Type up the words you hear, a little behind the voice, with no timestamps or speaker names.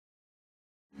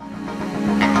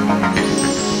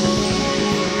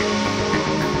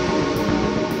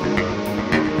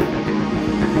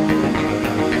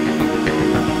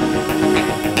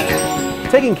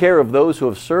Taking care of those who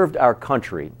have served our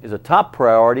country is a top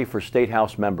priority for State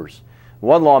House members.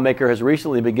 One lawmaker has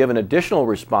recently been given additional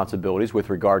responsibilities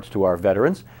with regards to our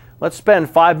veterans. Let's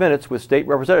spend 5 minutes with State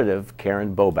Representative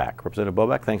Karen Boback. Representative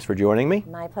Boback, thanks for joining me.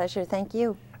 My pleasure, thank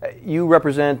you. You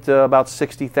represent about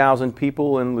 60,000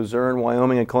 people in Luzerne,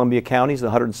 Wyoming, and Columbia counties,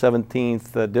 the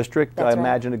 117th district. That's I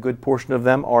imagine a good portion of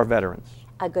them are veterans.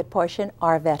 A good portion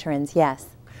are veterans, yes.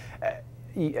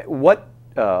 What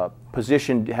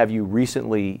position have you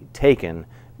recently taken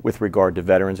with regard to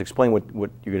veterans? Explain what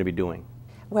you're going to be doing.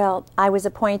 Well, I was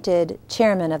appointed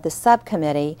chairman of the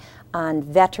subcommittee on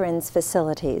veterans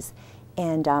facilities,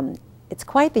 and it's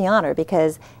quite the honor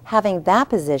because having that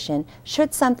position,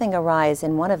 should something arise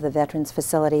in one of the veterans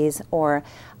facilities or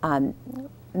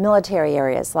military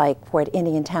areas like Fort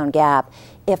Indiantown Gap,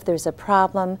 if there's a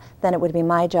problem, then it would be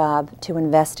my job to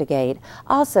investigate.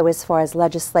 Also, as far as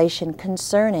legislation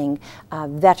concerning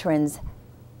veterans,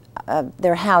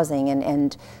 their housing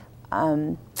and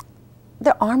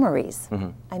their armories.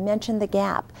 I mentioned the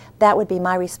Gap. That would be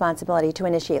my responsibility to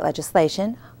initiate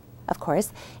legislation, of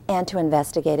course, and to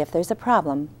investigate if there's a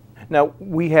problem. Now,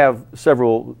 we have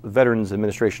several Veterans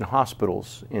Administration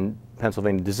hospitals in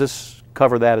Pennsylvania. Does this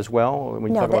cover that as well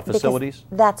when you talk about facilities?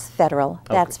 That's federal.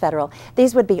 Okay. That's federal.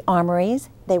 These would be armories,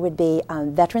 they would be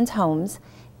veterans' homes,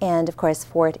 and of course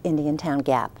Fort Indiantown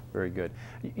Gap. Very good.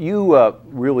 You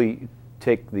really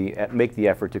make the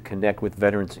effort to connect with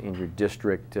veterans in your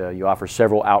district. You offer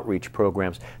several outreach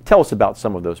programs. Tell us about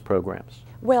some of those programs.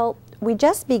 Well, we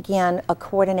just began a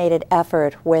coordinated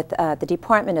effort with the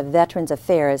Department of Veterans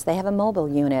Affairs. They have a mobile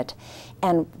unit,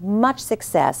 and much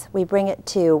success. We bring it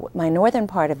to my northern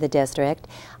part of the district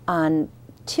on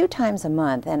 2 times a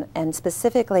month, and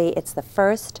specifically it's the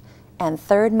first and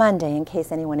third Monday, in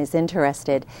case anyone is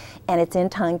interested, and it's in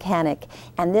Tunkhannock.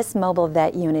 And this mobile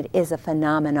vet unit is a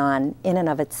phenomenon in and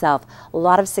of itself. A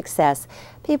lot of success.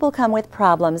 People come with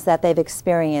problems that they've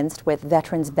experienced with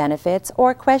veterans benefits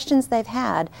or questions they've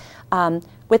had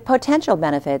with potential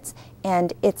benefits,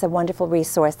 and it's a wonderful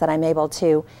resource that I'm able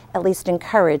to at least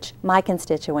encourage my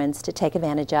constituents to take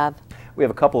advantage of. We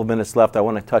have a couple of minutes left. I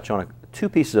want to touch on 2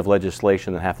 pieces of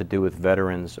legislation that have to do with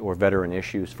veterans or veteran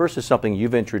issues. First is something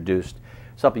you've introduced,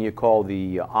 something you call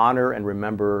the Honor and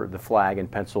Remember the Flag in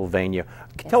Pennsylvania.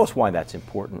 Tell us why that's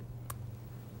important.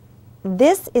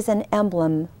 This is an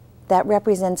emblem that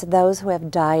represents those who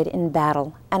have died in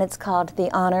battle, and it's called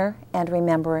the Honor and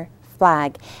Remember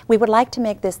flag. We would like to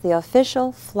make this the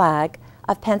official flag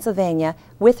of Pennsylvania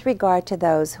with regard to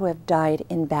those who have died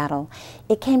in battle.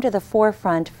 It came to the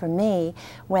forefront for me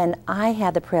when I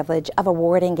had the privilege of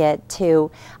awarding it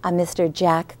to Mr.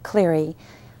 Jack Cleary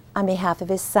on behalf of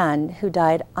his son, who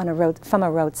died on from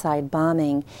a roadside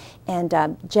bombing.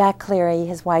 And Jack Cleary,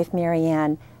 his wife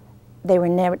Marianne, they were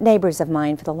neighbors of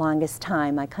mine for the longest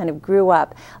time. I kind of grew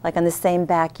up like on the same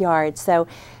backyard. So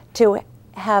to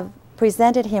have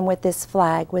presented him with this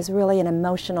flag was really an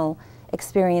emotional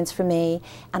experience for me,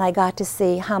 and I got to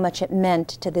see how much it meant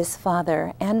to this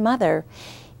father and mother.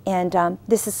 And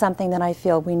this is something that I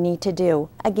feel we need to do.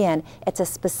 Again, it's a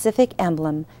specific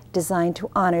emblem designed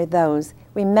to honor those,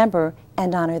 remember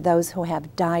and honor those who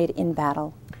have died in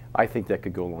battle. I think that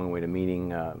could go a long way to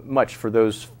meaning much for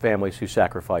those families who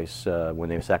sacrifice when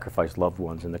they sacrifice loved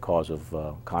ones in the cause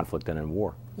of conflict and in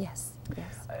war. Yes,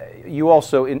 yes. You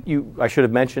also, I should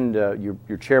have mentioned,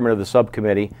 you're chairman of the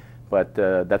subcommittee, but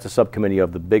that's a subcommittee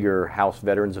of the bigger House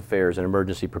Veterans Affairs and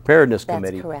Emergency Preparedness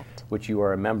Committee. That's correct. Which you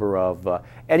are a member of.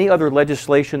 Any other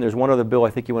legislation? There's one other bill I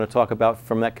think you want to talk about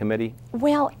from that committee.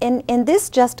 Well, and this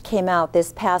just came out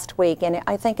this past week, and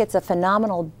I think it's a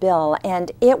phenomenal bill,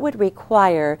 and it would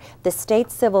require the State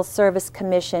Civil Service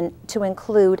Commission to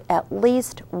include at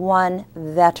least one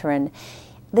veteran.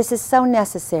 This is so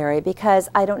necessary because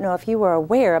I don't know if you were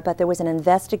aware, but there was an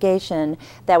investigation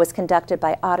that was conducted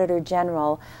by Auditor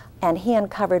General, and he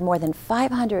uncovered more than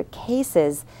 500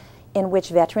 cases in which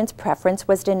veterans' preference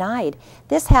was denied.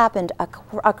 This happened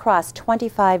across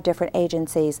 25 different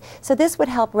agencies. So this would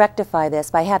help rectify this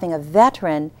by having a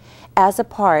veteran as a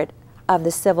part of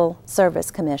the Civil Service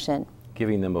Commission.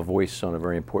 Giving them a voice on a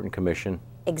very important commission.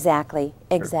 Exactly,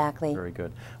 exactly. Very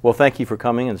good. Well, thank you for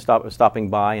coming and stopping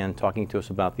by and talking to us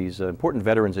about these important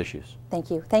veterans issues. Thank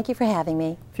you. Thank you for having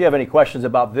me. If you have any questions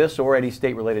about this or any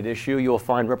state-related issue, you'll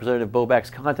find Representative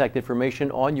Boback's contact information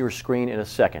on your screen in a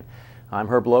second. I'm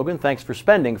Herb Logan. Thanks for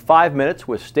spending 5 minutes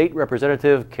with State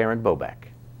Representative Karen Boback.